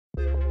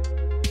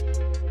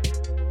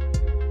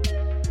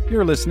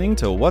You're listening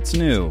to What's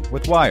New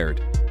with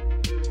Wired.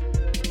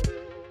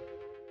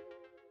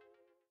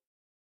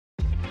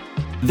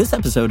 This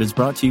episode is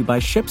brought to you by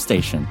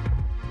ShipStation.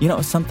 You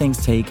know, some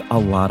things take a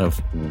lot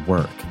of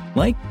work,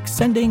 like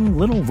sending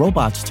little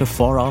robots to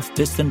far-off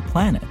distant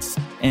planets.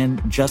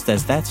 And just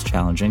as that's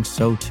challenging,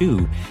 so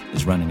too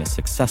is running a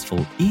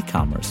successful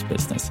e-commerce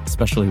business,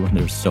 especially when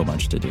there's so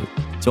much to do.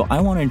 So I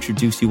want to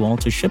introduce you all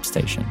to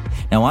ShipStation.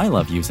 Now, I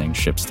love using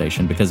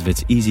ShipStation because of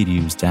its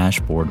easy-to-use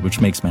dashboard,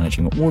 which makes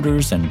managing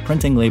orders and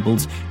printing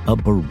labels a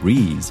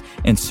breeze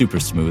and super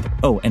smooth.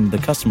 Oh, and the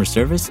customer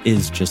service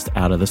is just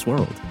out of this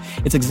world.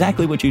 It's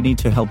exactly what you need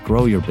to help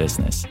grow your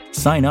business.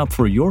 Sign up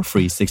for your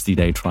free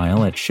 60-day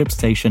trial at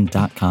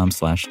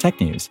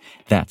shipstation.com/technews.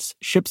 That's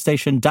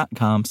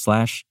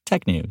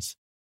shipstation.com/technews.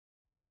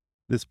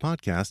 This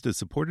podcast is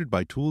supported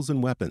by Tools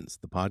and Weapons,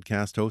 the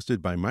podcast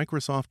hosted by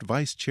Microsoft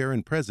Vice Chair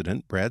and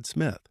President Brad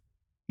Smith.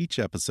 Each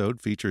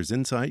episode features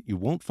insight you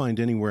won't find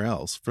anywhere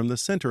else from the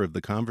center of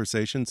the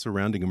conversation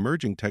surrounding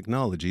emerging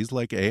technologies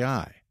like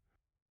AI.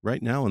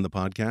 Right now on the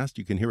podcast,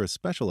 you can hear a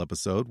special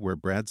episode where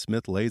Brad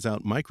Smith lays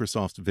out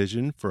Microsoft's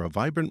vision for a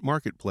vibrant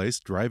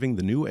marketplace driving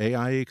the new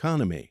AI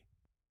economy.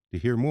 To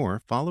hear more,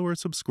 follow or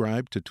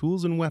subscribe to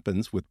Tools and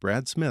Weapons with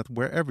Brad Smith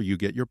wherever you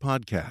get your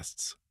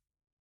podcasts.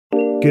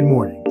 Good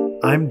morning.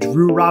 I'm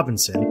Drew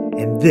Robinson,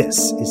 and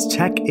this is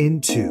Tech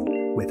in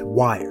 2 with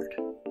Wired.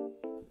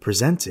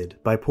 Presented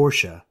by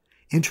Porsche,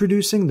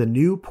 introducing the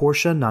new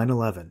Porsche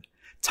 911,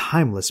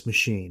 timeless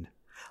machine.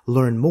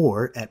 Learn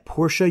more at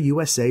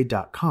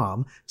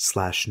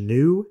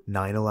PorscheUSA.com/new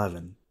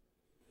 911.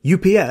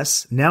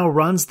 UPS now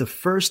runs the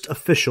first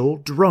official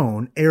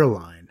drone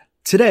airline.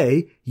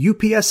 Today,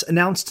 UPS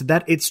announced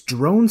that its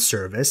drone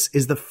service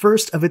is the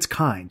first of its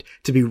kind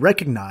to be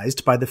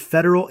recognized by the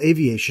Federal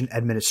Aviation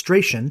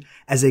Administration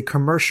as a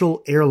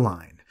commercial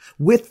airline.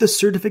 With the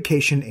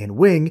certification in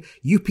wing,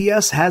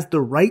 UPS has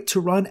the right to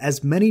run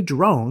as many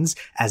drones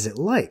as it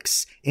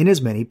likes, in as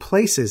many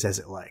places as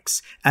it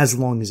likes, as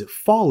long as it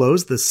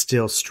follows the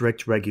still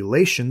strict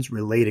regulations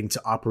relating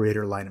to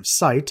operator line of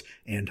sight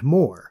and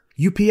more.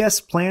 UPS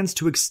plans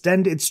to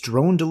extend its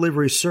drone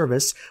delivery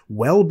service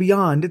well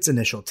beyond its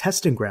initial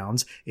testing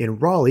grounds in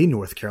Raleigh,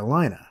 North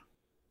Carolina.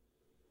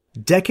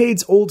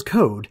 Decades-old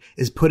code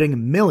is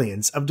putting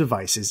millions of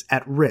devices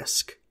at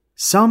risk.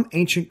 Some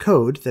ancient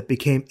code that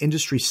became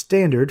industry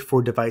standard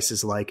for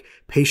devices like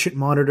patient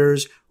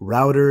monitors,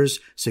 routers,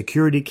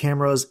 security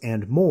cameras,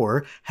 and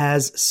more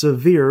has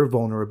severe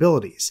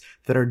vulnerabilities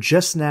that are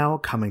just now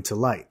coming to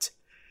light.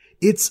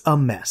 It's a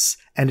mess,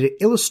 and it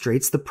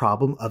illustrates the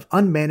problem of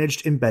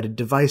unmanaged embedded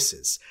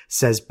devices,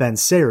 says Ben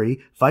Seri,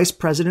 Vice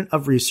President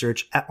of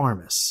Research at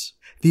Armis.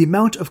 The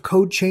amount of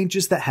code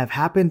changes that have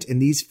happened in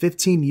these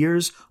 15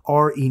 years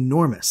are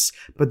enormous,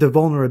 but the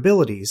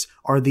vulnerabilities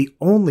are the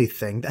only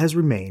thing that has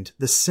remained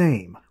the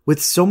same.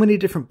 With so many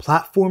different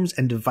platforms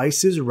and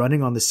devices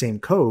running on the same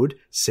code,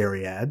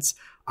 Seri adds,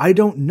 I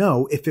don't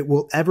know if it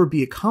will ever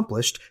be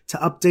accomplished to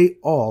update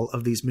all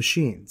of these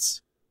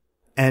machines.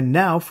 And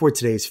now for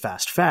today's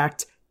fast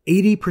fact,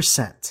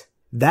 80%.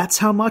 That's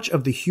how much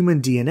of the human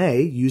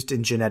DNA used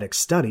in genetic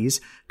studies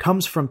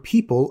comes from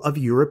people of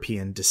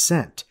European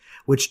descent,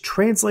 which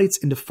translates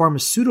into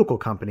pharmaceutical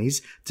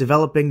companies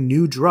developing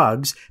new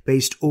drugs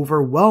based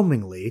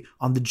overwhelmingly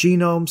on the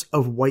genomes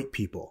of white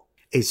people.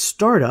 A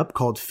startup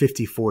called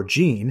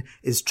 54Gene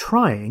is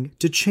trying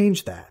to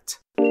change that.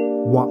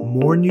 Want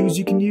more news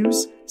you can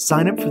use?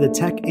 Sign up for the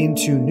Tech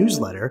Into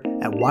newsletter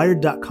at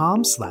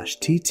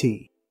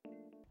wired.com/TT.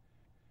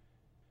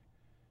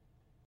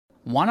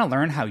 Want to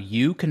learn how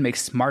you can make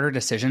smarter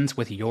decisions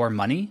with your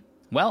money?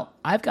 Well,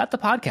 I've got the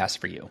podcast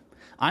for you.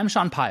 I'm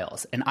Sean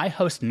Piles, and I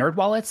host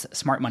NerdWallet's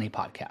Smart Money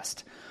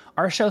Podcast.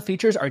 Our show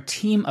features our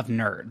team of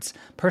nerds,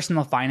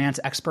 personal finance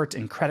experts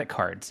in credit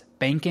cards,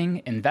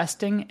 banking,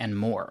 investing, and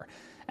more.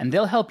 And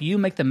they'll help you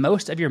make the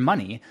most of your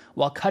money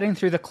while cutting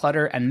through the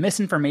clutter and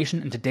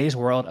misinformation in today's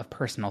world of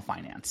personal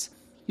finance.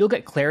 You'll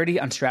get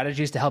clarity on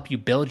strategies to help you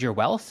build your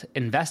wealth,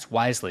 invest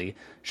wisely,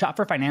 shop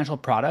for financial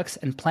products,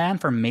 and plan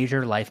for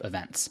major life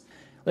events.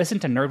 Listen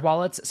to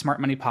NerdWallet's Smart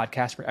Money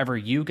Podcast wherever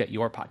you get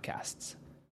your podcasts.